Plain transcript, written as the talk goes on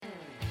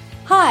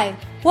Hi,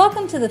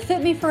 welcome to the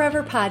Fit Me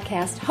Forever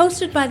podcast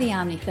hosted by the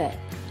OmniFit.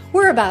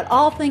 We're about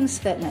all things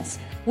fitness.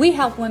 We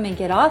help women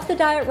get off the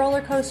diet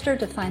roller coaster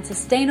to find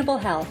sustainable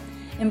health,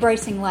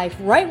 embracing life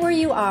right where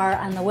you are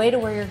on the way to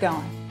where you're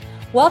going.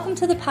 Welcome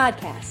to the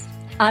podcast.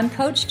 I'm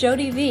Coach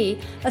Jody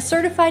V, a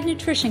certified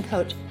nutrition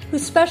coach who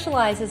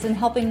specializes in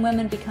helping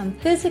women become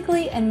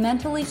physically and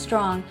mentally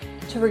strong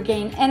to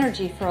regain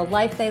energy for a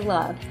life they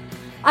love.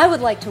 I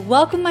would like to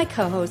welcome my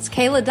co-host,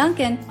 Kayla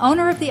Duncan,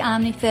 owner of the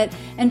OmniFit,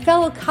 and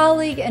fellow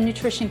colleague and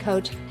nutrition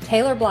coach,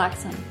 Taylor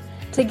Bloxham.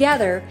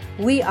 Together,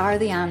 we are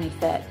the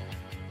OmniFit.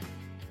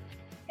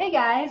 Hey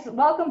guys,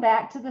 welcome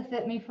back to the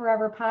Fit Me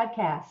Forever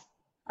podcast.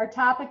 Our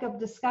topic of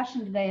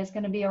discussion today is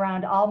going to be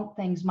around all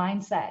things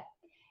mindset.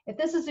 If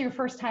this is your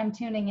first time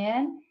tuning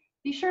in,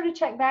 be sure to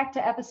check back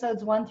to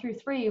episodes 1 through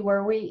 3,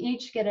 where we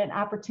each get an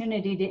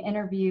opportunity to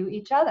interview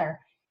each other.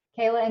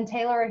 Kayla and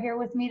Taylor are here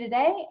with me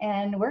today,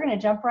 and we're going to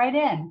jump right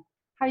in.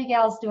 How are you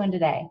gals doing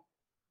today?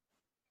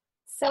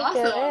 So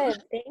awesome.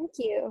 Good. Thank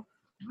you.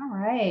 All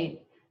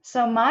right.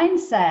 So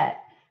mindset,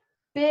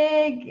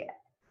 big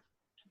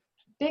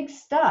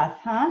stuff,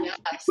 huh?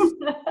 Yes.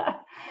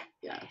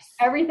 Yes.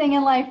 Everything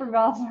in life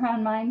revolves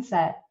around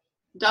mindset.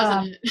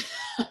 Doesn't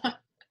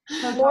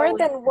it? More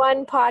than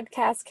one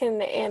podcast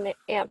can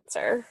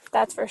answer.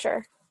 That's for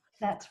sure.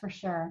 That's for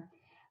sure.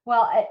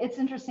 Well, it's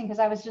interesting because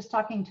I was just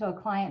talking to a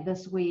client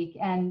this week,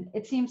 and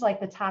it seems like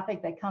the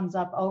topic that comes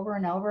up over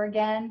and over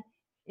again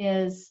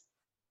is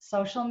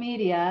social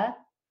media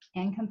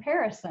and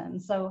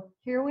comparison. So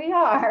here we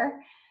are.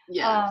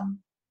 Yeah.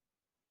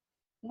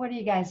 What are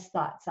you guys'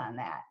 thoughts on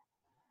that?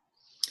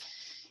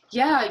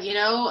 Yeah,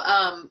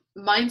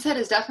 mindset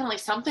is definitely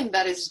something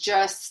that is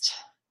just,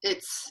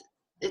 it's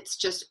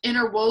just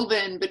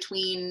interwoven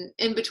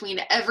in between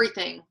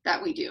everything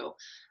that we do.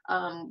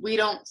 I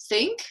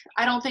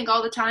don't think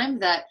all the time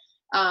that,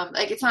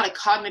 it's not a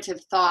cognitive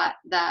thought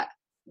that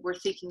we're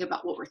thinking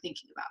about what we're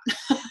thinking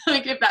about.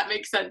 Like, if that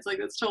makes sense, like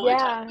that's totally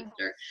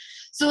after.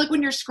 So like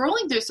when you're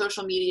scrolling through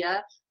social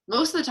media,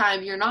 most of the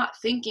time you're not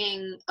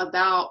thinking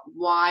about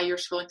why you're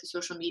scrolling through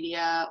social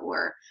media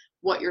or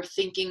what you're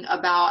thinking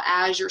about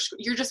as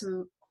you're just,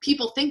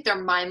 people think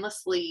they're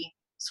mindlessly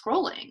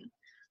scrolling,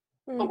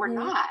 but we're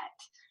not.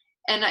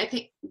 And I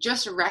think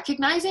just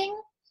recognizing,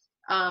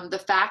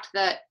 the fact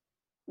that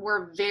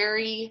we're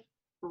very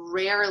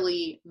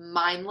rarely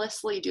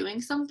mindlessly doing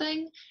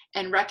something,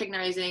 and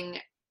recognizing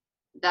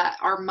that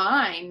our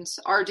minds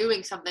are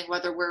doing something,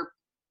 whether we're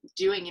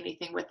doing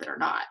anything with it or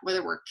not,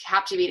 whether we're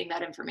captivating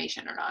that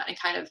information or not, and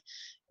kind of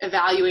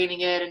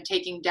evaluating it and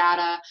taking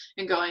data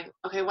and going,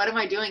 okay, what am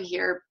I doing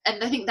here?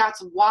 And I think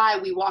that's why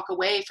we walk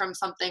away from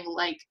something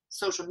like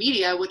social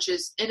media, which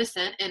is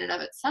innocent in and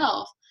of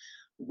itself,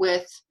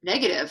 with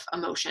negative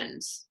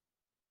emotions.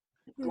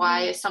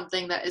 Why is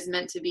something that is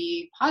meant to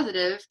be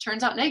positive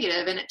turns out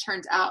negative? And it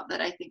turns out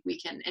that I think we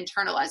can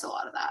internalize a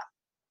lot of that.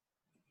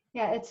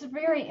 Yeah, it's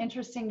very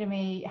interesting to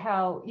me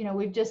how,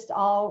 we've just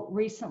all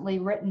recently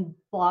written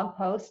blog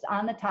posts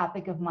on the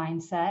topic of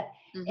mindset,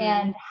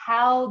 and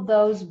how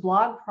those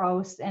blog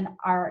posts and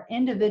our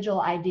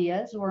individual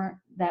ideas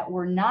that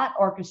were not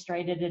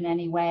orchestrated in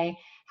any way,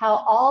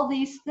 how all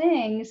these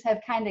things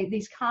have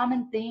these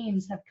common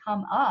themes have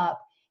come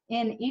up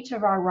in each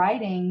of our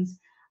writings.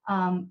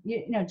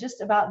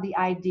 Just about the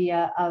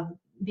idea of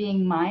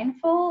being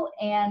mindful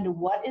and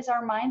what is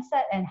our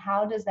mindset and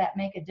how does that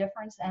make a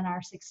difference in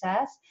our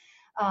success.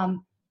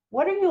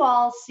 What are you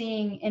all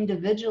seeing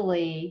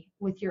individually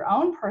with your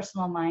own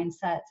personal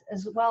mindsets,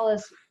 as well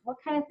as what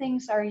kind of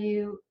things are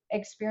you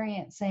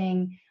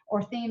experiencing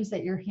or themes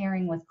that you're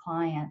hearing with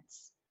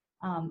clients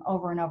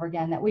over and over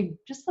again that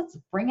let's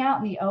bring out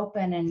in the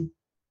open and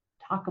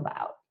talk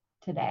about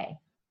today?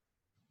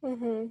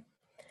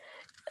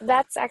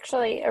 That's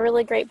actually a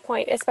really great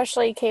point,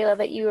 especially Kayla,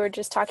 that you were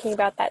just talking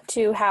about that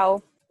too,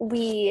 how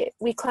we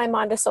climb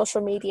onto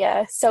social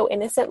media so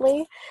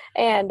innocently,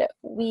 and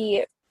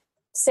we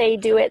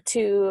do it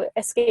to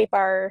escape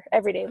our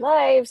everyday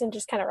lives and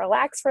just kind of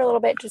relax for a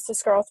little bit, just to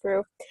scroll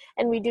through.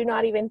 And we do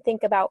not even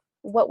think about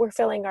what we're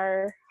filling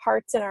our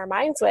hearts and our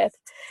minds with.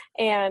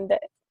 And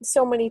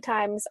so many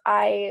times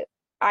I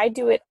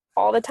do it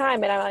all the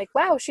time, and I'm like,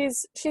 wow,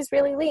 she's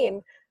really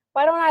lean.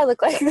 Why don't I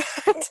look like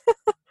that?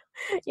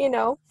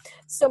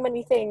 So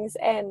many things.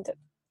 And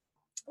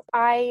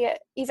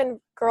even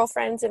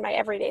girlfriends in my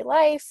everyday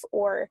life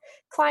or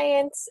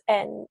clients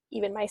and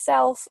even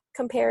myself,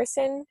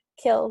 comparison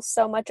kills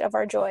so much of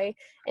our joy,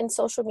 and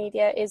social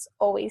media is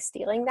always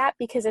stealing that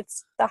because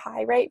it's the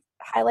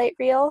highlight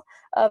reel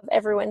of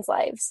everyone's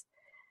lives.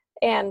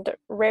 And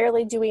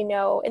rarely do we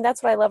know, and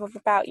that's what I love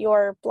about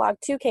your blog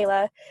too,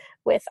 Kayla,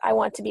 with I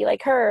want to be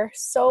like her.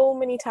 So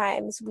many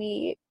times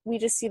we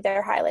just see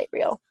their highlight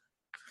reel.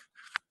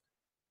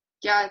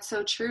 Yeah, it's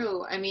so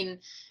true. I mean,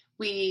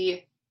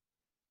 we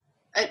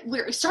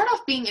start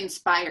off being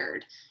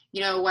inspired,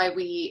 why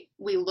we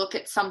look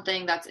at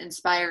something that's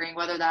inspiring,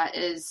 whether that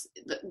is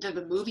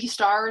the movie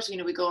stars,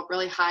 we go up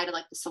really high to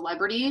like the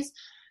celebrities,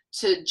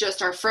 to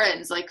just our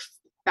friends, like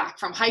back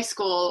from high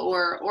school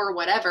or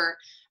whatever.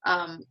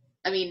 I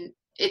mean,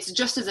 it's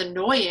just as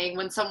annoying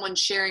when someone's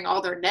sharing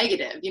all their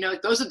negative, you know,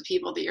 those are the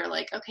people that you're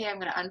like, okay, I'm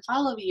going to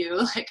unfollow you.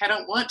 Like, I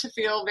don't want to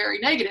feel very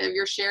negative.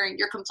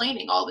 You're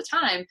complaining all the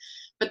time.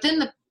 But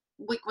then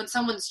when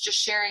someone's just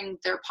sharing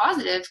their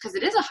positive, because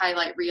it is a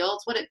highlight reel,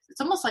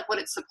 it's almost like what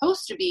it's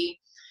supposed to be.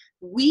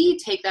 We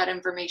take that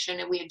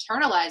information and we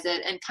internalize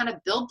it and kind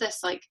of build this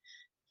like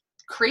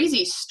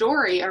crazy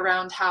story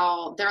around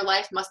how their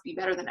life must be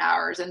better than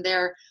ours. And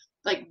they're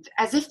like,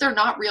 as if they're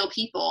not real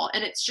people.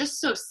 And it's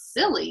just so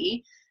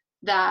silly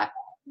that,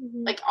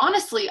 like,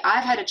 honestly,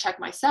 I've had to check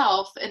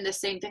myself in the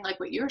same thing, like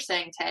what you were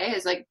saying, Tay,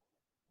 is like,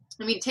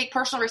 I mean, take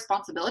personal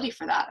responsibility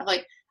for that.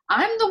 Like,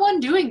 I'm the one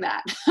doing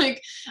that.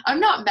 Like, I'm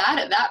not mad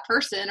at that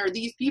person or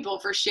these people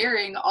for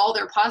sharing all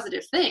their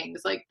positive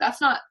things. Like,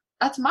 that's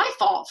my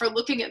fault for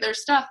looking at their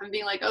stuff and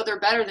being like, oh, they're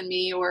better than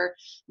me, or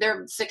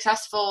they're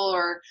successful,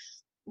 or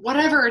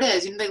whatever it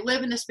is. You know, they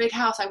live in this big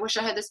house. I wish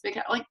I had this big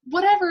house. Like,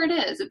 whatever it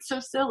is, it's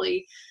so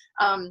silly.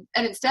 And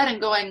instead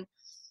I'm going,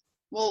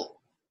 well,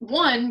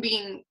 one,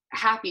 being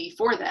happy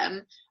for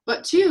them,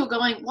 but two,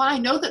 going, well, I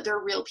know that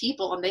they're real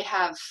people and they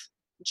have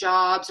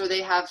jobs or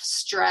they have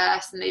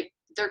stress and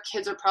their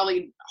kids are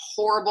probably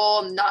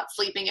horrible and not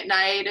sleeping at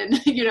night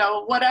and, you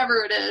know,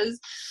 whatever it is.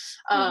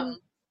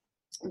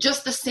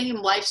 Just the same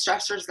life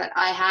stressors that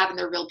I have, and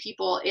they're real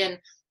people. And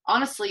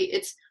honestly,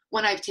 it's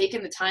when I've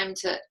taken the time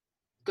to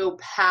go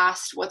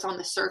past what's on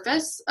the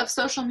surface of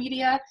social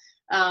media,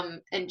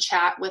 and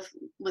chat with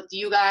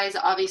you guys,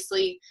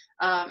 obviously,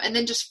 and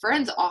then just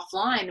friends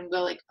offline, and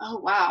go like, oh,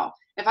 wow,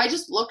 if I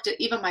just looked at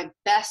even my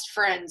best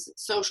friend's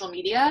social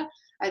media,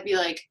 I'd be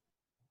like,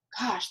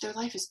 gosh, their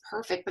life is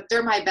perfect, but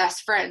they're my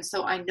best friends.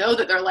 So I know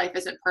that their life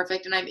isn't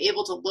perfect, and I'm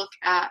able to look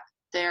at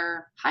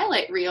their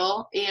highlight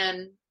reel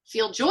and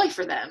feel joy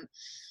for them.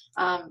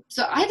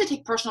 So I had to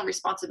take personal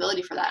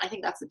responsibility for that. I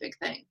think that's a big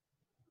thing.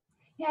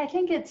 Yeah, I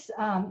think it's,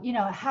 you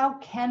know, how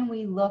can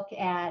we look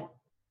at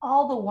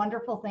all the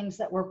wonderful things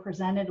that we're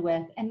presented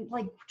with and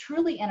like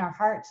truly in our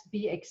hearts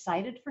be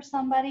excited for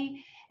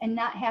somebody and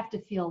not have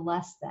to feel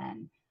less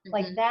than.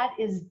 Like, that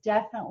is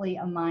definitely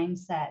a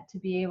mindset, to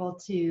be able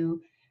to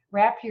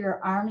wrap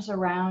your arms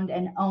around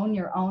and own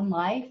your own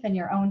life and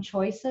your own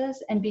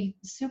choices and be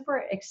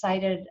super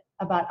excited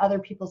about other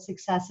people's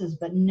successes,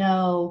 but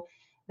know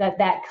that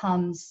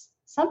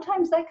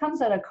sometimes that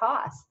comes at a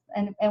cost,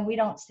 and we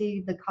don't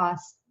see the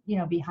cost, you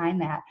know,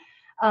 behind that.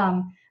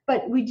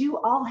 But we do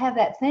all have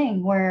that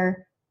thing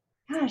where,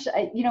 gosh,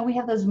 you know, we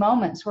have those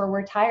moments where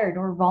we're tired,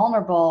 we're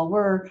vulnerable,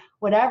 we're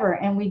whatever,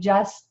 and we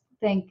just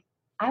think,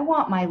 I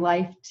want my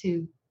life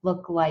to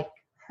look like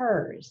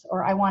hers,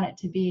 or I want it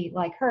to be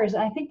like hers.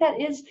 And I think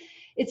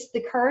it's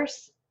the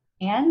curse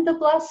and the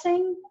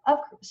blessing of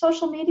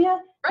social media,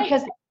 right?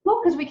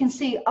 Because we can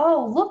see,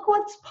 oh, look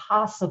what's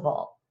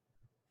possible.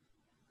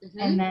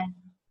 And then,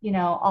 you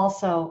know,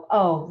 also,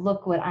 oh,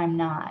 look what I'm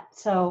not.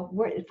 So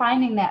we're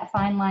finding that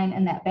fine line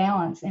and that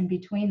balance in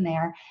between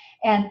there.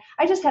 And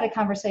I just had a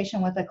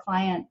conversation with a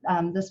client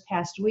this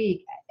past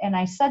week, and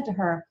I said to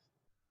her,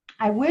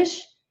 I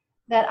wish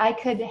that I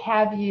could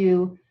have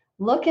you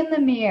look in the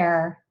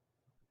mirror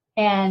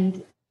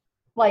and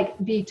like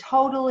be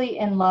totally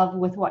in love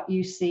with what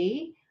you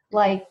see.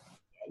 Like,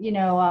 you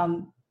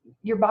know,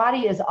 your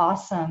body is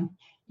awesome.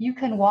 You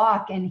can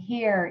walk and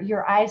hear,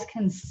 your eyes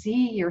can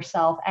see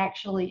yourself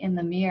actually in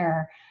the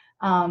mirror.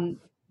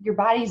 Your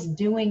body's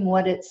doing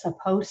what it's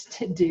supposed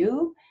to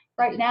do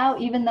right now,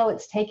 even though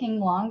it's taking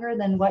longer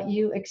than what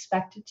you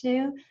expected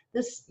to.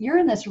 You're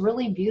in this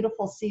really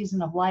beautiful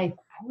season of life.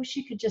 I wish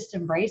you could just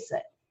embrace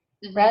it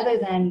rather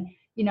than,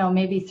 you know,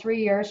 maybe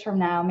 3 years from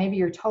now, maybe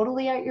you're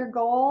totally at your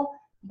goal,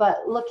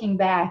 but looking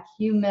back,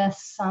 you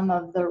miss some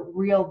of the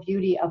real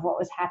beauty of what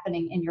was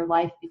happening in your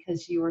life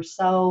because you were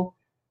so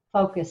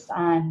focused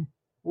on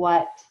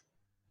what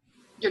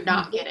you're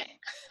not getting.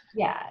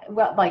 Yeah.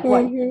 Well, like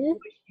what you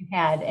wish you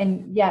had.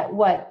 And yet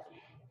what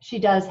she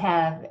does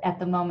have at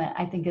the moment,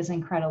 I think, is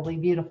incredibly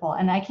beautiful.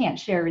 And I can't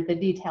share the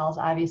details,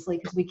 obviously,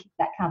 because we keep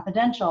that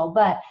confidential,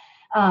 but,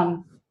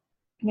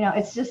 you know,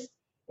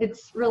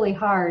 it's really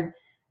hard.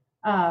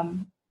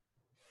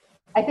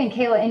 I think,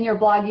 Kayla, in your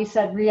blog, you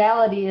said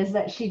reality is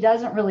that she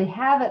doesn't really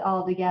have it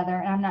all together.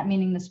 And I'm not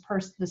meaning this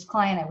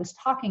client I was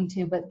talking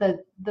to, but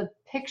the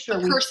picture.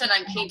 The person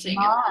I'm painting.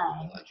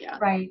 Yeah.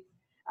 Right.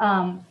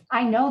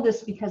 I know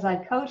this because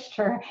I've coached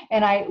her,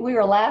 and we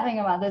were laughing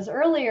about this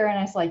earlier, and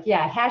I was like,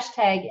 yeah,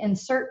 hashtag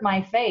insert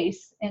my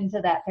face into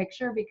that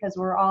picture, because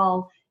we're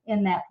all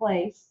in that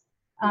place.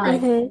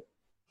 You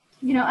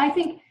know, I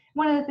think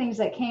one of the things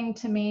that came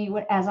to me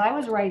as I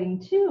was writing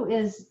too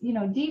is, you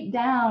know, deep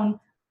down,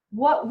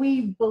 what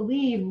we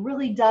believe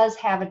really does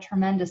have a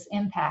tremendous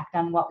impact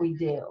on what we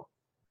do.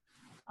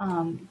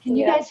 Can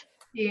you guys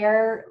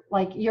share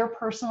like your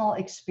personal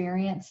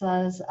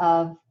experiences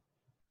of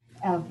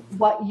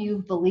what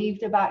you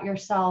believed about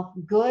yourself,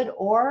 good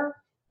or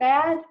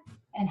bad,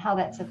 and how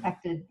that's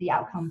affected the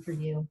outcome for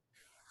you?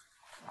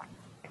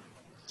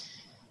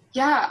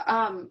 Yeah,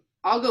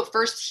 I'll go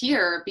first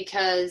here,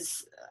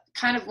 because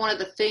kind of one of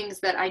the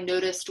things that I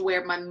noticed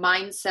where my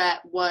mindset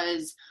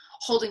was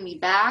holding me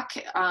back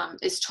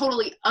is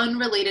totally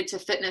unrelated to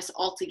fitness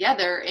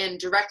altogether and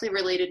directly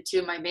related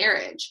to my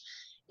marriage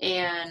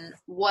and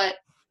what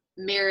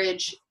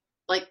marriage,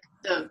 like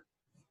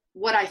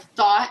what I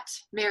thought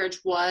marriage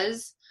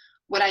was,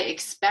 what I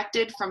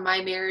expected from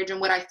my marriage,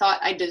 and what I thought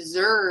I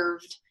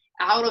deserved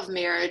out of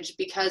marriage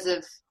because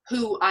of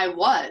who I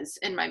was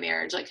in my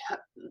marriage, like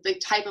the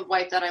type of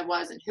wife that I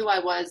was and who I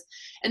was.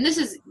 And this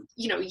is,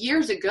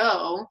 years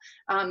ago.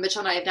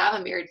 Mitchell and I have now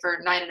been married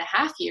for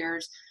 9.5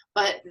 years,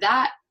 but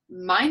that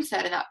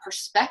mindset and that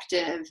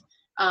perspective,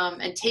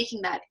 and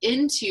taking that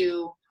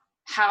into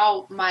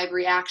how my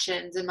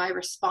reactions and my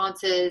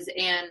responses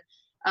and,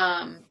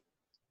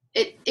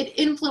 it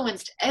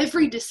influenced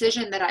every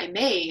decision that I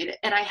made,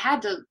 and I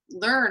had to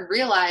learn,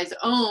 realize,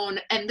 own,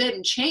 and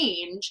then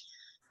change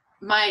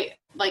my,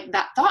 like,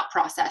 that thought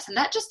process. And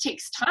that just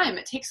takes time.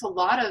 It takes a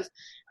lot of,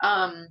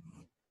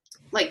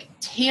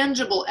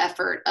 tangible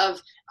effort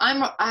of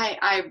I'm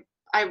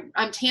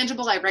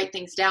tangible. I write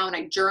things down,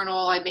 I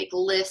journal, I make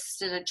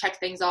lists, and I check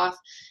things off.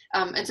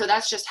 And so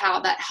that's just how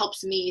that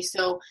helps me.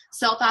 So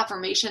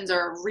self-affirmations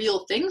are a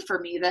real thing for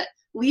me, that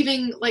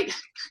leaving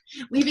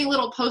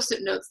little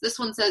Post-it notes. This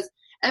one says,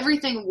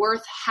 everything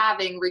worth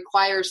having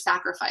requires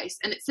sacrifice.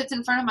 And it sits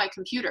in front of my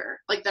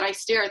computer, like that I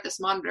stare at this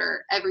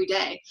monitor every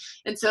day.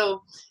 And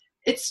so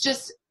it's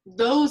just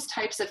those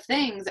types of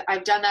things.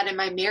 I've done that in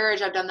my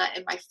marriage. I've done that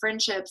in my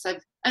friendships.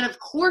 And of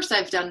course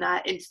I've done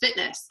that in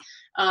fitness.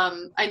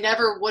 I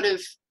never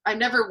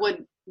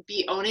would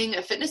be owning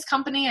a fitness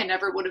company. I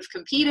never would have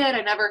competed.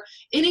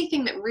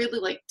 Anything that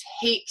really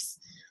takes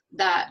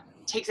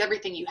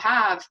everything you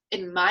have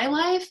in my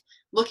life.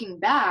 Looking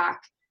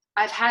back,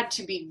 I've had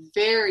to be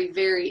very,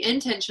 very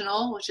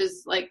intentional, which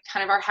is like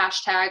kind of our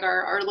hashtag,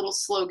 our little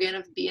slogan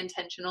of be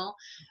intentional,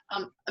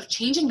 of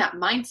changing that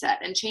mindset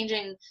and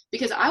changing,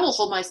 because I will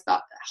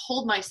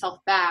hold myself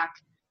back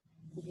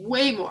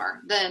way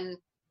more than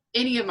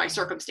any of my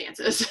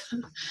circumstances,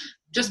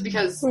 just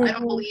because I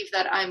don't believe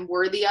that I'm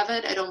worthy of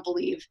it. I don't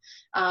believe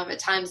at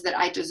times that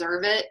I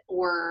deserve it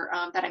or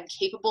that I'm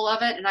capable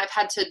of it. And I've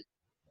had to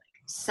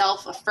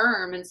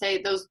self-affirm and say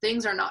those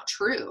things are not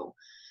true.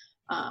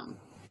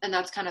 And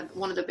that's kind of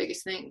one of the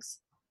biggest things.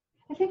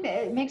 I think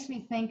that it makes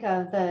me think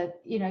of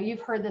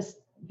you've heard this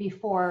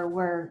before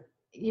where,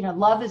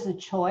 love is a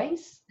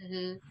choice.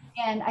 Mm-hmm.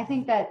 And I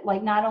think that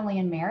not only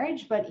in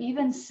marriage, but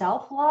even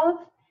self-love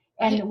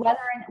and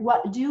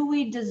what do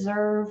we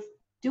deserve?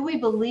 Do we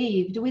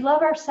believe, do we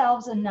love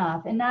ourselves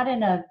enough, and not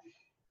in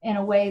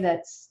a way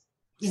that's,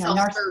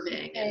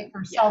 self-serving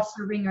or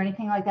self-serving or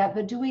anything like that,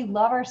 but do we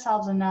love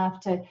ourselves enough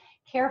to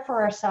care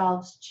for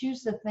ourselves,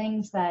 choose the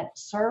things that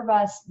serve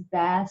us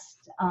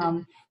best,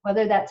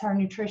 whether that's our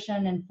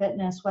nutrition and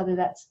fitness, whether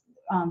that's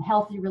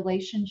healthy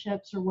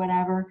relationships or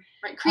whatever.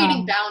 Right,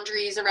 creating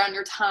boundaries around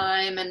your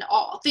time and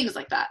all things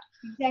like that.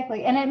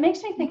 Exactly. And it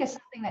makes me think of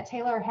something that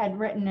Taylor had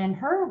written in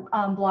her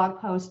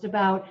blog post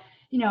about,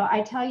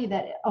 I tell you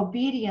that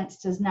obedience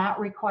does not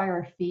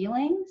require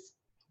feelings.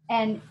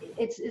 And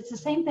it's the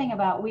same thing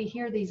about, we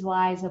hear these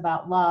lies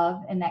about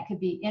love, and that could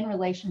be in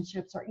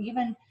relationships, or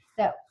even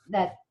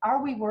that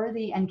are we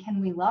worthy and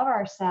can we love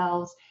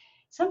ourselves?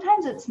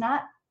 Sometimes it's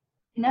not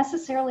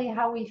necessarily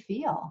how we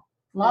feel.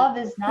 Love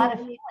is not a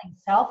feeling.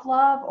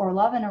 Self-love or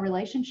love in a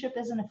relationship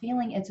isn't a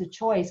feeling, it's a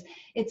choice.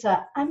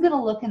 I'm going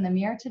to look in the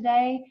mirror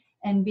today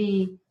and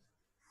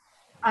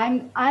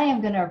I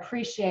am going to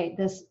appreciate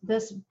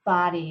this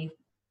body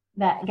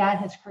that God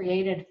has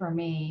created for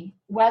me,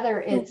 whether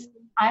it's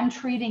I'm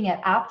treating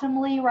it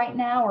optimally right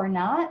now or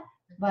not,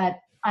 but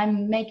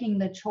I'm making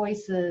the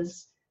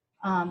choices,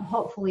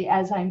 hopefully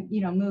as I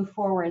move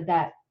forward,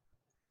 that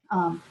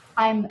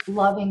I'm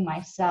loving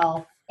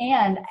myself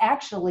and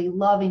actually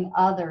loving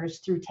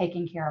others through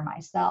taking care of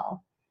myself.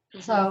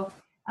 Mm-hmm. So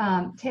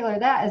Taylor,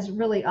 that is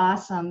really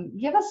awesome.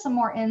 Give us some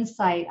more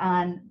insight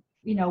on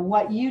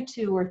what you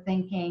two were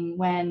thinking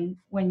when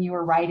you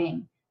were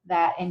writing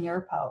that in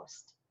your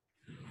post.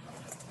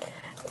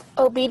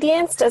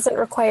 Obedience doesn't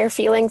require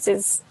feelings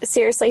is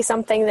seriously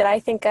something that I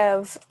think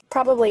of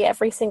probably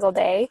every single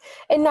day.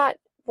 And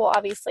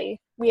obviously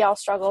we all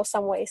struggle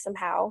some way,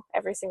 somehow,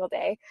 every single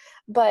day.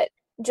 But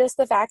just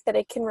the fact that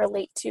it can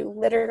relate to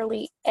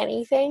literally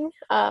anything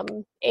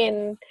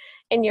in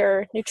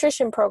your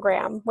nutrition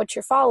program, what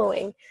you're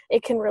following.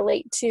 It can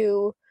relate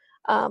to,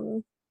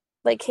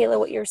 like Kayla,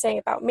 what you were saying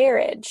about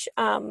marriage,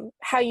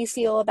 how you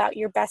feel about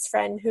your best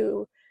friend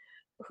who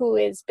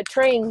is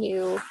betraying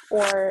you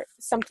or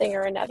something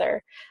or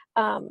another.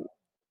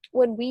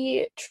 When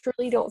we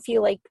truly don't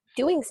feel like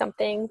doing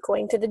something,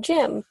 going to the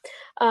gym,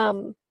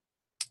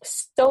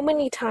 so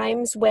many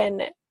times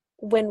when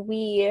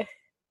we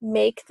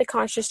make the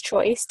conscious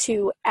choice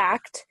to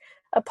act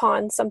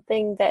upon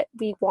something that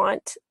we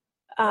want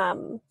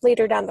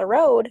later down the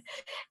road,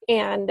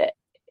 and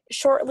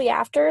shortly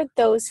after,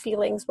 those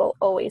feelings will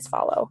always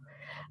follow.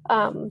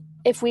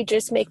 If we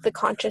just make the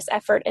conscious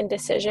effort and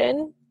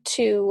decision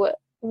to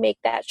make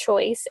that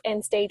choice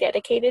and stay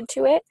dedicated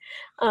to it,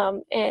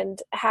 and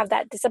have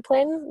that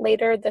discipline,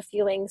 later the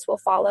feelings will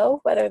follow,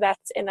 whether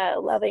that's in a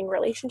loving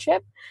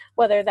relationship,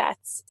 whether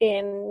that's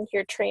in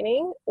your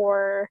training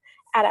or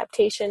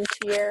adaptation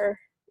to your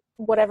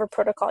whatever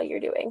protocol you're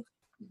doing.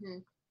 Mm-hmm.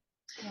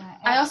 Yeah,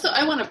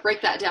 I want to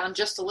break that down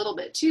just a little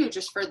bit too,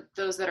 just for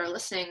those that are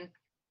listening,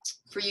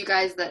 for you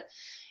guys that,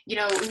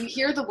 when you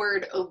hear the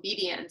word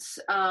obedience,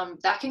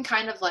 that can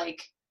kind of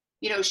like,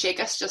 shake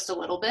us just a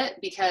little bit,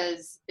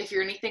 because if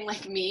you're anything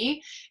like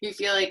me, you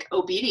feel like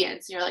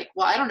obedience and you're like,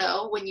 well, I don't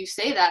know. When you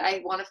say that,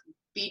 I want to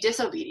be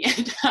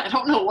disobedient. I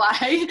don't know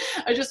why.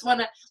 I just want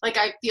to, like,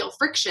 I feel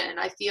friction.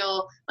 I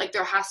feel like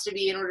there has to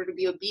be, in order to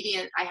be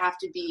obedient, I have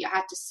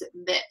to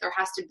submit. There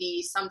has to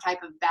be some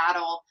type of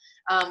battle,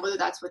 whether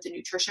that's with the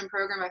nutrition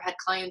program. I've had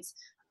clients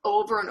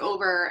over and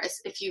over,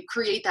 if you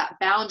create that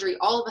boundary,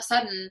 all of a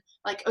sudden,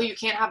 like, oh, you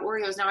can't have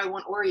Oreos, now I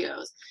want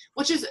Oreos,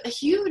 which is a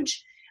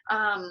huge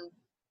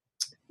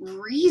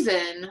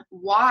reason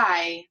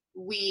why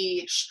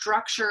we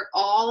structure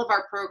all of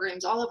our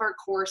programs, all of our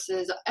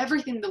courses,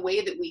 everything the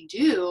way that we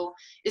do,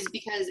 is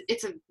because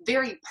it's a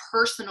very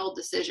personal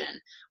decision.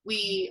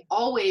 We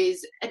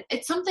always, and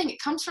it's something,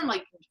 it comes from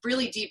like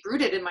really deep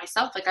rooted in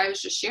myself. Like I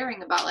was just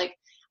sharing about, like,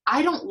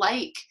 I don't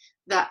like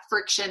that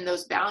friction,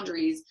 those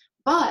boundaries,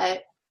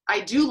 but I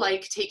do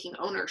like taking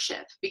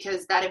ownership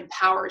because that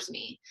empowers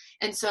me.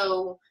 And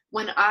so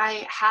when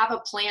I have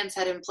a plan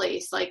set in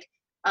place, like,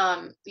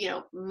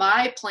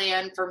 my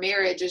plan for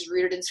marriage is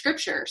rooted in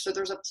scripture. So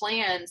there's a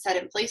plan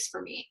set in place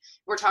for me.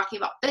 We're talking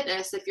about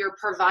fitness. If you're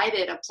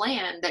provided a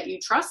plan that you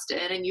trust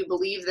in and you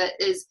believe that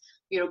is,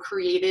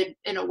 created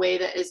in a way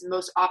that is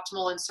most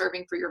optimal and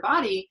serving for your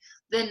body,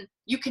 then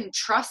you can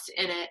trust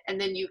in it, and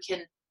then you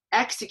can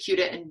execute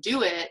it and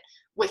do it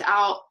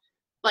without,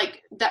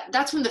 like,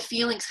 that's when the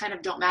feelings kind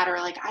of don't matter.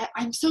 Like,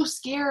 I'm so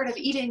scared of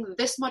eating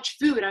this much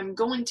food, I'm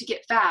going to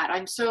get fat.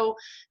 I'm so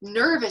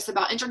nervous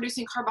about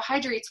introducing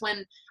carbohydrates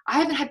when I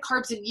haven't had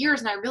carbs in years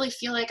and I really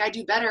feel like I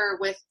do better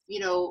with,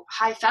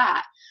 high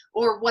fat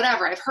or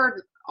whatever. I've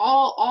heard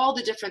all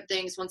the different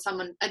things when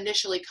someone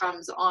initially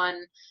comes on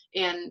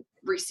and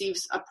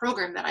receives a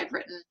program that I've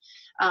written.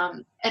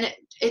 And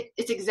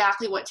it's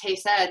exactly what Tay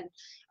said,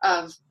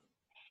 of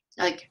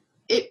like,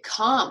 it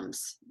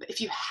comes,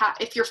 if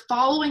you're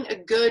following a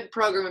good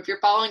program, if you're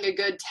following a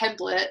good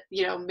template,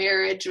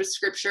 marriage with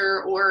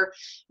scripture, or,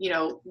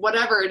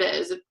 whatever it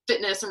is,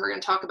 fitness, and we're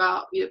going to talk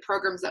about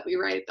programs that we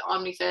write at the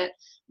OmniFit,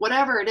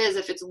 whatever it is,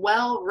 if it's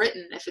well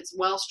written, if it's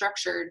well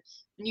structured,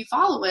 and you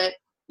follow it,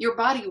 your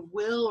body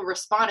will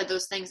respond to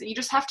those things. And you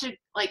just have to,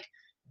 like,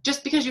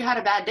 just because you had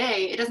a bad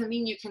day, it doesn't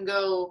mean you can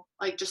go,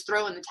 like, just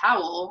throw in the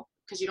towel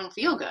because you don't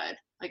feel good.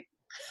 Like,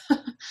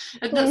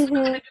 that's not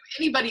going to do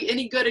anybody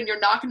any good, and you're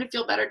not going to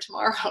feel better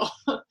tomorrow.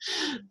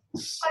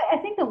 I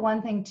think the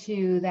one thing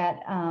too that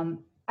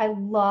I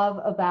love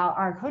about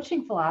our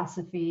coaching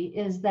philosophy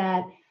is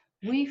that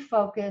we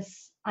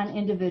focus on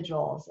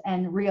individuals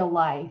and real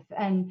life.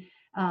 And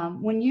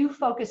when you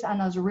focus on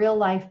those real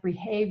life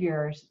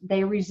behaviors,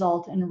 they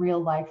result in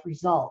real life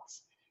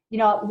results.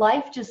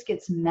 Life just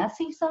gets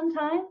messy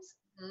sometimes,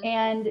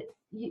 and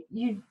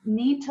you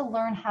need to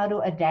learn how to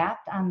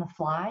adapt on the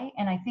fly.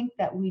 And I think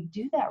that we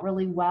do that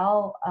really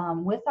well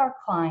with our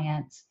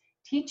clients,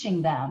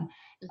 teaching them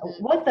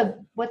what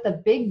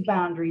the big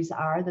boundaries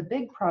are, the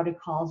big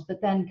protocols,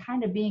 but then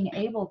kind of being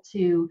able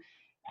to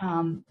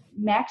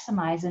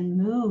maximize and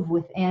move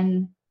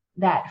within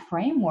that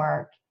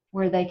framework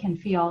where they can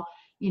feel,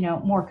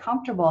 more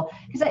comfortable.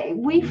 Because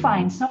we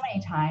find so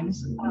many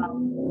times,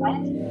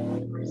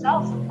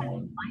 ourselves,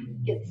 sometimes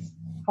life gets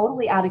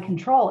totally out of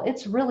control.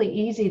 It's really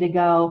easy to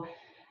go,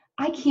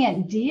 I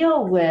can't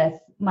deal with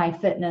my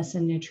fitness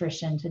and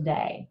nutrition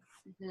today.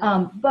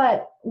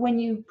 But when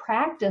you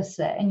practice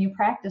it, and you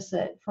practice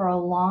it for a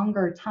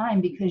longer time,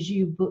 because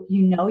you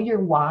know your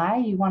why,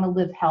 you want to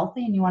live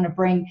healthy and you want to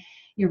bring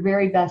your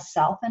very best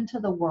self into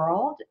the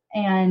world.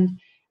 And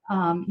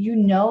you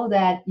know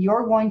that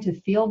you're going to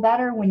feel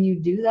better when you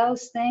do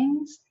those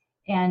things.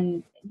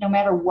 And no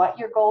matter what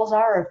your goals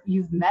are, if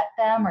you've met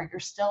them or you're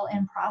still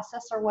in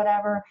process or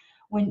whatever,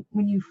 when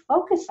you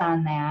focus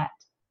on that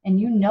and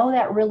you know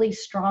that really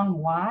strong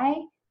why,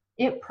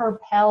 it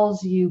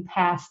propels you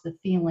past the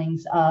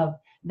feelings of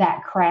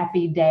that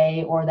crappy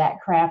day or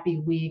that crappy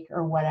week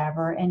or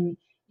whatever. And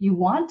you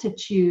want to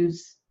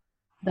choose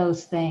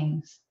those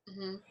things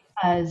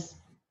because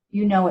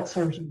it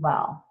serves you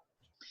well.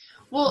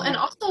 Well, and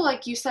also,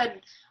 like you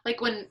said, like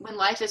when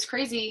life is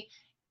crazy,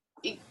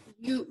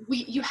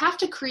 you have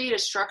to create a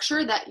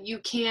structure that you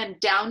can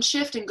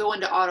downshift and go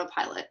into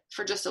autopilot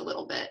for just a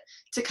little bit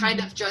to kind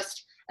of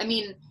just,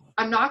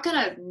 I'm not going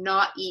to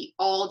not eat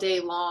all day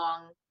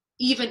long,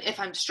 even if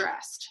I'm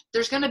stressed.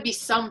 There's going to be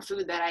some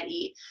food that I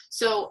eat.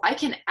 So I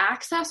can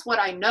access what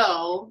I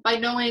know by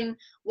knowing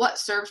what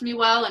serves me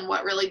well and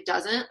what really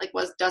doesn't, like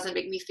what doesn't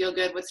make me feel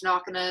good, what's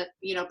not going to,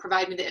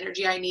 provide me the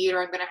energy I need,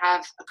 or I'm going to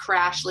have a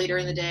crash later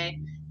in the day.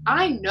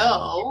 I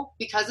know,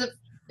 because of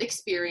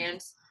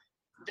experience,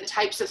 the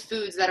types of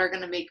foods that are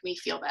going to make me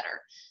feel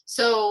better.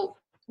 So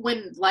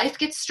when life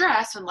gets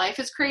stressed, when life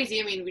is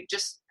crazy, I mean, we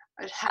just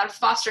had a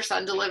foster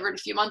son delivered a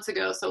few months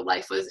ago, so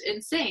life was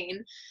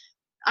insane.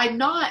 I'm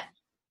not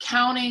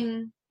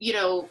counting,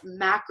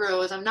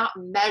 macros. I'm not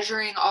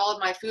measuring all of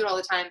my food all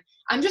the time.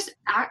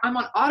 I'm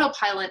on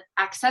autopilot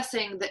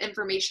accessing the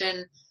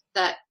information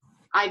that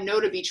I know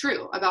to be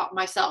true about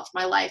myself,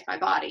 my life, my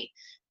body.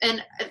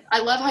 And I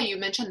love how you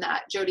mentioned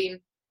that, Jody.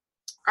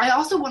 I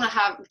also want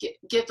to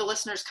give the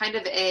listeners kind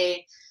of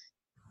a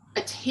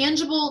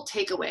tangible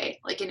takeaway,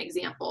 like an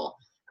example.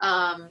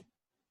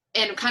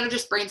 And kind of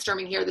just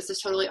brainstorming here, this is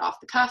totally off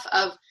the cuff,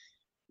 of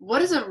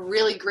what is a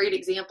really great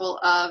example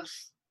of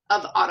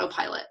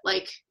autopilot,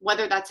 like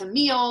whether that's a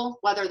meal,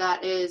 whether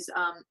that is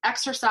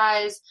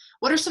exercise.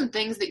 What are some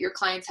things that your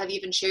clients have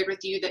even shared with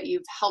you that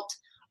you've helped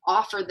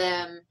offer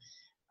them?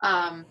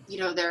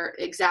 They're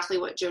exactly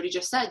what Jody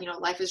just said.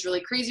 Life is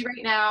really crazy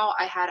right now.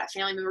 I had a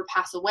family member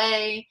pass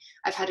away.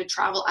 I've had to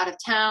travel out of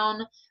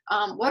town.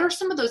 What are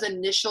some of those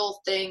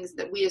initial things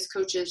that we as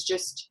coaches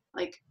just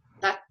like,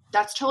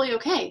 that's totally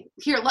okay.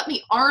 Here, let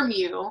me arm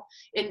you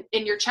in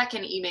your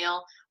check-in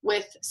email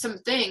with some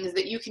things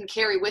that you can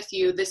carry with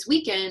you this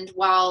weekend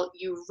while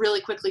you really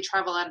quickly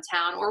travel out of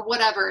town, or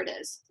whatever it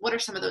is. What are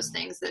some of those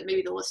things that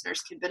maybe the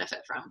listeners can benefit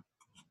from?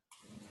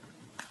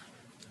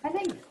 I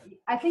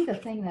think the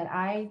thing that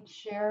I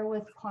share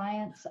with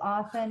clients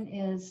often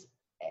is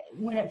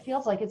when it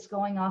feels like it's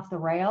going off the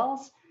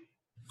rails,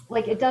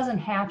 like it doesn't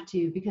have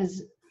to,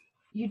 because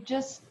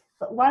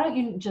why don't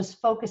you just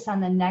focus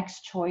on the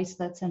next choice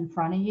that's in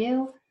front of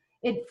you?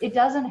 It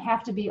doesn't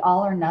have to be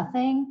all or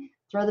nothing,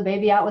 throw the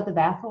baby out with the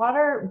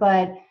bathwater,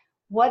 but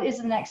what is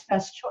the next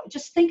best choice?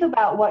 Just think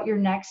about what your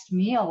next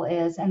meal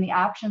is and the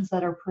options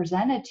that are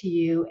presented to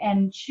you,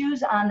 and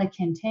choose on the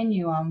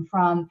continuum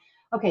from,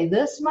 okay,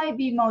 this might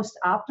be most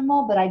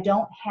optimal, but I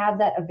don't have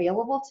that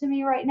available to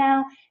me right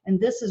now. And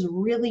this is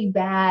really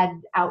bad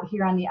out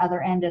here on the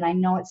other end, and I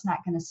know it's not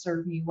going to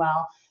serve me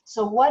well.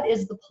 So what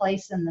is the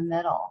place in the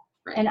middle?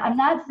 Right. And I'm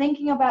not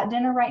thinking about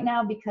dinner right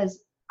now because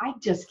I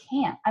just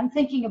can't. I'm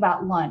thinking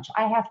about lunch.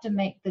 I have to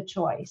make the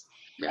choice.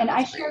 Yeah, and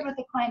I shared with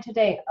a client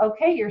today,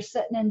 okay, you're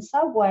sitting in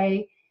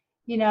Subway,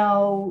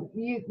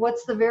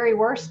 what's the very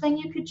worst thing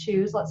you could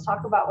choose? Let's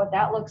talk about what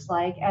that looks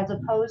like, as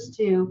opposed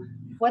to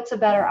what's a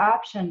better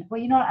option?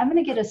 Well, I'm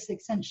going to get a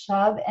 6-inch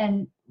sub,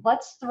 and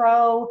let's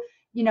throw,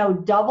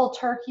 double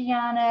turkey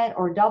on it,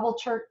 or double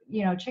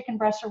chicken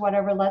breast or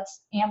whatever.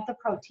 Let's amp the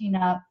protein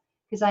up,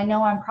 because I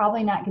know I'm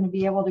probably not going to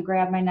be able to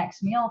grab my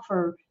next meal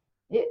for,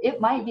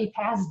 it might be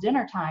past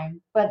dinner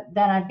time, but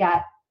then I've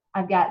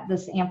got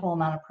this ample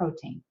amount of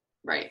protein.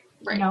 Right.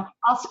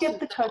 I'll skip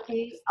the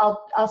cookie.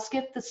 I'll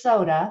skip the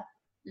soda.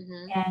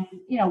 Mm-hmm.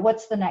 And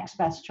what's the next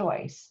best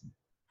choice?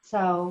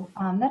 So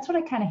that's what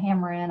I kind of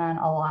hammer in on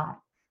a lot.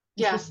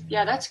 Yeah,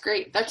 that's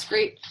great. That's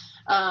great.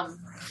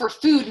 For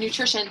food,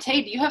 nutrition.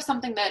 Tay, do you have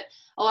something that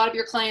a lot of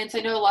your clients, I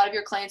know a lot of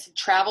your clients have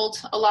traveled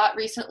a lot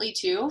recently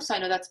too. So I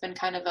know that's been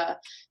kind of a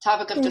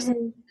topic of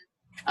discussion.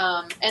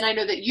 And I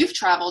know that you've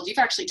traveled. You've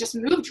actually just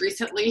moved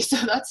recently. So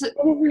that's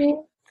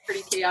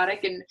pretty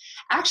chaotic. And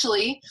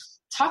actually,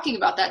 talking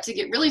about that, to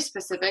get really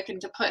specific and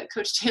to put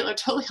Coach Taylor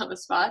totally on the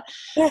spot,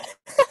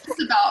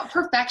 it's about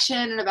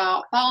perfection and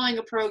about following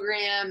a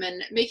program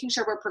and making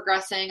sure we're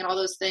progressing and all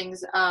those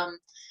things.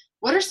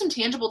 What are some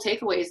tangible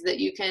takeaways that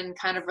you can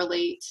kind of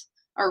relate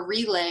or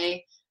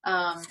relay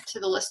to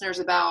the listeners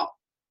about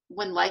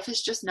when life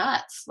is just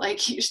nuts?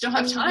 Like, you just don't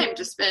have time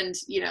to spend,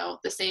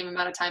 the same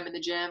amount of time in the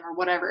gym or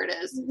whatever it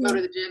is. Go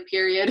to the gym,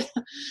 period.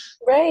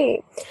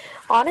 Right.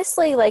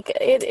 Honestly, like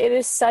it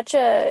is such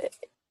a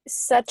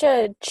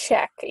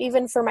check,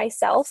 even for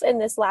myself in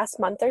this last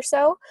month or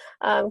so.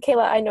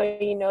 Kayla, I know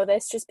you know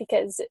this, just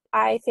because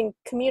I think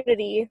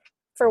community,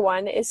 for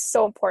one, is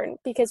so important,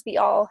 because we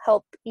all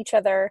help each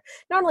other,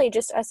 not only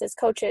just us as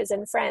coaches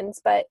and friends,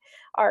 but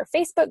our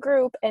Facebook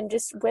group and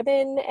just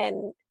women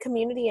and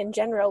community in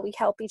general. We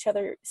help each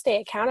other stay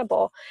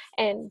accountable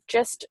and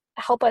just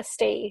help us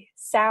stay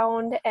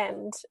sound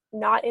and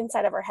not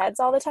inside of our heads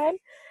all the time.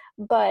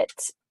 But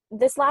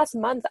this last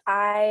month,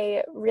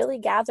 I really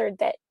gathered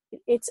that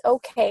it's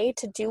okay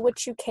to do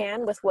what you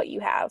can with what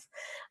you have.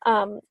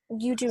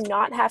 You do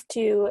not have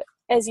to,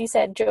 as you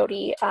said,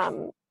 Jody,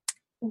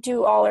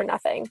 do all or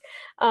nothing.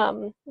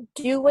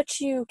 Do what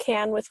you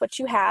can with what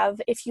you have.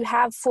 If you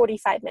have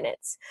 45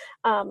 minutes,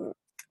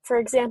 for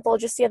example,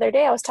 just the other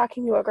day, I was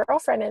talking to a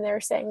girlfriend and they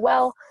were saying,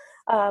 well,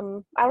 I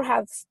don't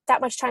have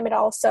that much time at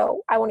all,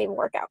 so I won't even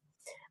work out.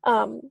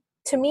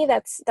 To me,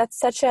 that's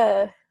such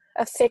a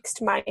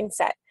fixed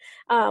mindset.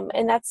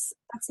 And that's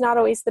not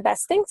always the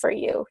best thing for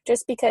you,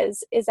 just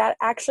because is that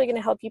actually going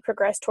to help you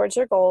progress towards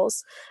your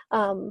goals?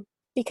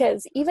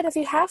 Because even if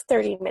you have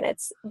 30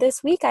 minutes,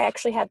 this week I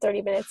actually had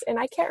 30 minutes, and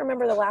I can't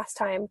remember the last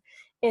time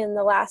in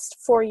the last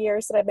 4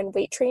 years that I've been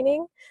weight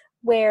training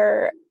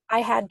where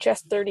I had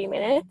just 30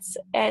 minutes.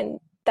 And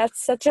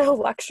that's such a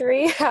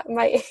luxury at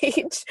my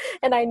age.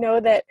 And I know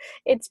that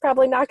it's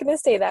probably not going to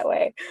stay that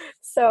way.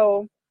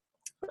 So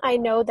I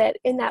know that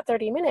in that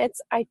 30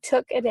 minutes, I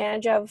took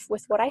advantage of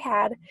with what I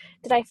had.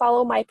 Did I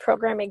follow my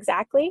program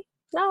exactly?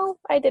 No,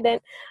 I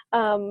didn't.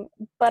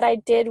 But I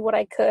did what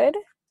I could,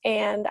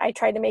 and I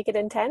tried to make it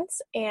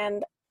intense,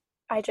 and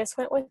I just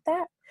went with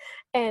that.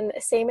 And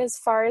same as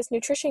far as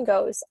nutrition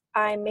goes,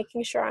 I'm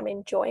making sure I'm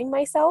enjoying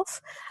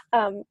myself,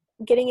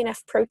 getting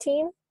enough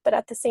protein, but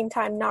at the same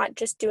time, not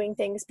just doing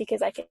things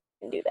because I can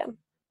do them.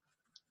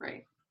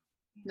 Right.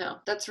 No,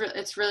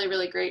 it's really,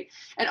 really great.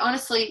 And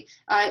honestly,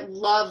 I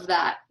love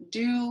that.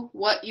 Do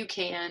what you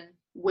can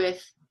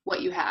with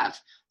what you have.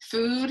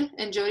 Food,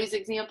 in Jody's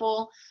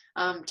example,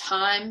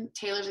 time,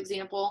 Taylor's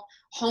example,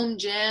 home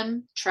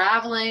gym,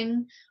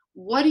 traveling.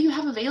 What do you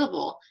have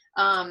available?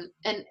 And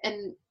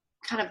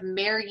kind of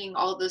marrying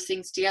all of those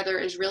things together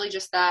is really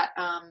just that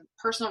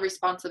personal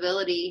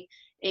responsibility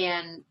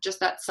and just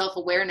that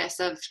self-awareness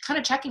of kind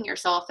of checking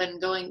yourself and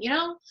going,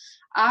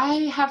 I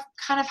have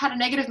kind of had a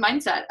negative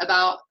mindset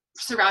about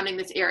surrounding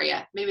this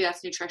area. Maybe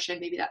that's nutrition,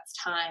 maybe that's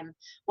time,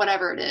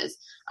 whatever it is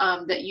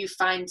that you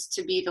find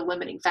to be the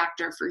limiting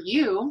factor for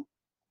you.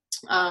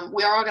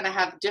 We are all going to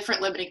have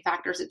different limiting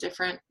factors at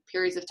different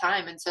periods of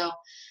time. And so,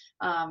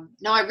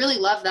 no, I really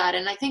love that.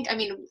 And I think,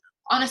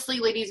 honestly,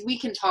 ladies, we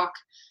can talk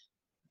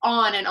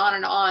on and on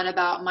and on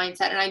about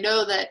mindset. And I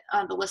know that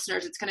the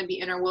listeners, it's going to be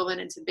interwoven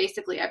into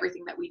basically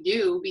everything that we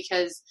do,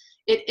 because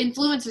it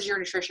influences your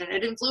nutrition.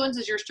 It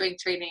influences your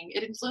strength training.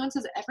 It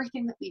influences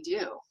everything that we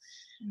do.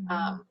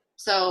 Mm-hmm.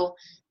 So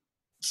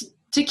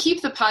to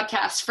keep the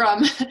podcast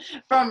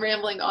from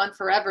rambling on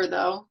forever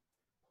though,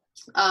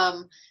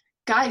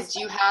 guys,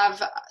 do you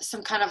have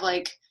some kind of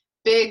like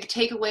big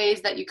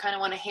takeaways that you kind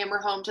of want to hammer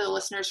home to the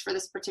listeners for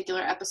this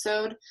particular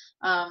episode?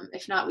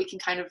 If not, we can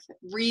kind of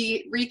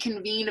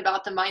reconvene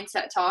about the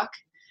mindset talk.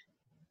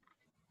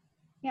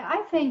 Yeah,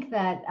 I think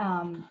that,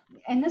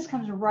 and this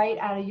comes right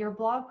out of your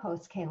blog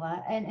post,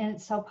 Kayla, and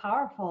it's so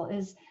powerful,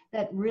 is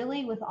that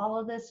really with all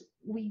of this,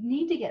 we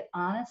need to get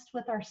honest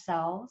with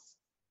ourselves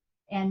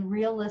and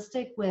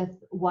realistic with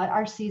what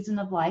our season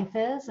of life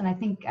is. And I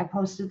think I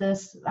posted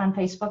this on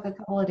Facebook a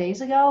couple of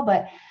days ago,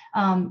 but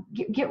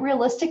get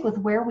realistic with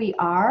where we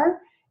are,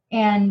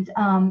 and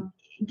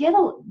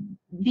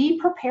be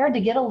prepared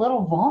to get a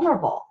little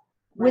vulnerable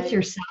with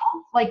yourself,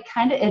 like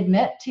kind of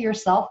admit to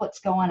yourself what's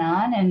going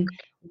on and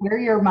where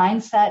your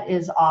mindset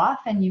is off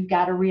and you've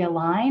got to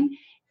realign,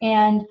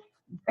 and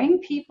bring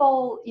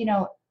people,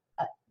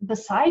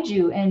 beside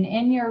you and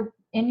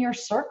in your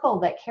circle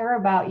that care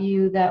about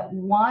you, that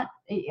want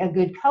a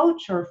good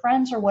coach or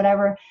friends or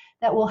whatever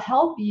that will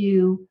help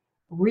you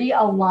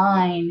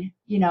realign,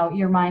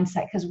 your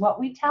mindset. Because what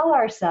we tell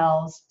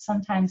ourselves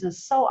sometimes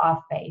is so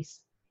off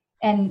base.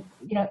 And,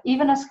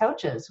 even us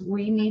coaches,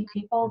 we need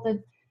people to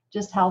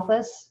just help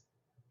us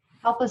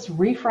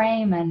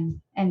reframe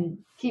and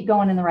keep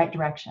going in the right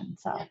direction.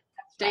 So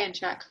stay in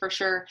check for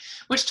sure.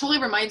 Which totally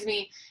reminds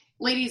me,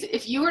 ladies,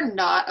 if you are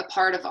not a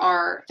part of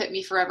our Fit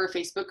Me Forever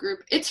Facebook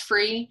group, it's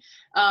free.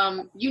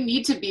 You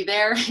need to be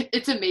there.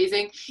 It's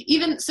amazing.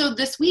 Even so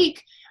this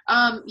week,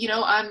 I'm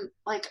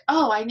like,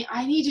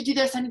 I need to do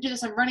this. I need to do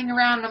this. I'm running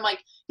around and I'm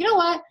like, you know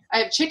what? I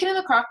have chicken in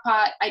the crock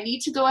pot. I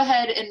need to go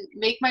ahead and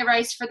make my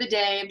rice for the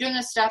day. I'm doing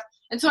this stuff.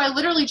 And so I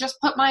literally just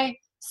put my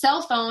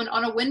cell phone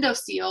on a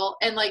windowsill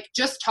and like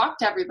just talk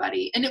to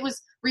everybody. And it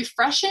was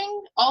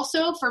refreshing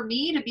also for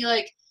me to be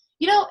like,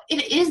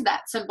 it is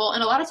that simple.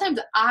 And a lot of times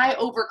I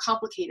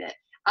overcomplicate it.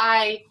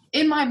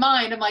 In my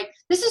mind, I'm like,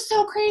 this is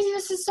so crazy.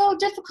 This is so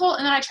difficult.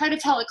 And then I try to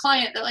tell a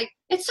client that like,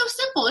 it's so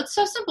simple. It's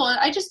so simple. And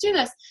I just do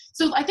this.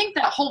 So I think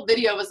that whole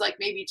video was like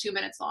maybe 2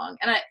 minutes long.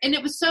 And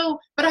it was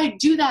but I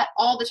do that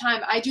all the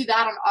time. I do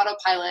that on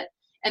autopilot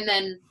and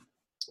then,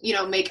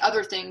 make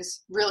other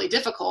things really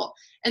difficult.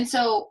 And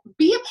so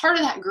be a part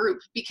of that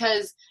group,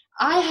 because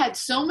I had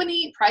so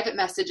many private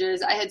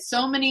messages. I had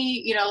so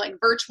many, like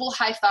virtual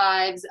high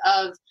fives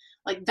of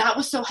like, that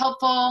was so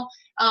helpful.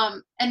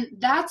 And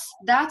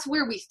that's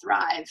where we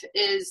thrive,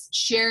 is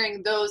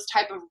sharing those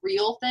type of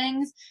real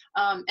things.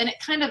 And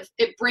it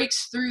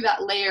breaks through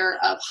that layer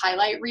of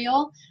highlight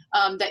reel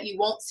that you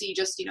won't see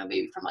just,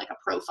 maybe from like a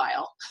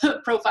profile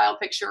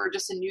picture or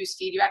just a news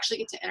feed. You actually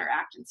get to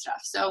interact and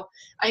stuff. So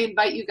I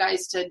invite you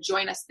guys to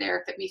join us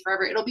there, Fit Me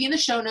Forever. It'll be in the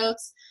show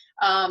notes.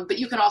 But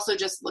you can also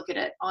just look it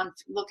up on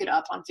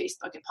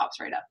Facebook. It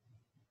pops right up.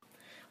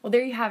 Well,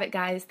 there you have it,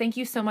 guys. Thank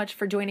you so much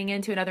for joining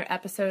in to another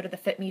episode of the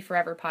Fit Me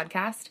Forever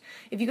podcast.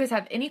 If you guys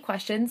have any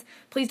questions,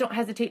 please don't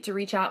hesitate to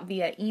reach out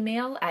via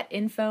email at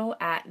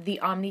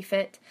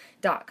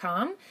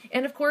info@theomnifit.com.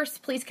 And of course,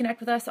 please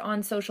connect with us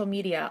on social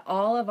media.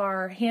 All of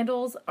our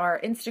handles, our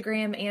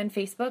Instagram and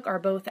Facebook, are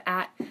both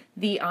at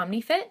The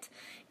OmniFit.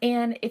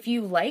 And if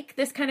you like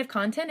this kind of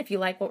content, if you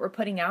like what we're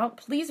putting out,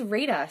 please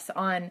rate us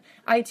on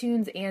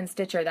iTunes and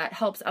Stitcher. That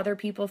helps other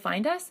people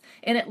find us,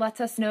 and it lets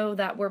us know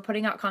that we're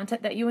putting out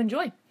content that you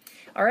enjoy.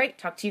 All right,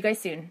 talk to you guys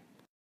soon.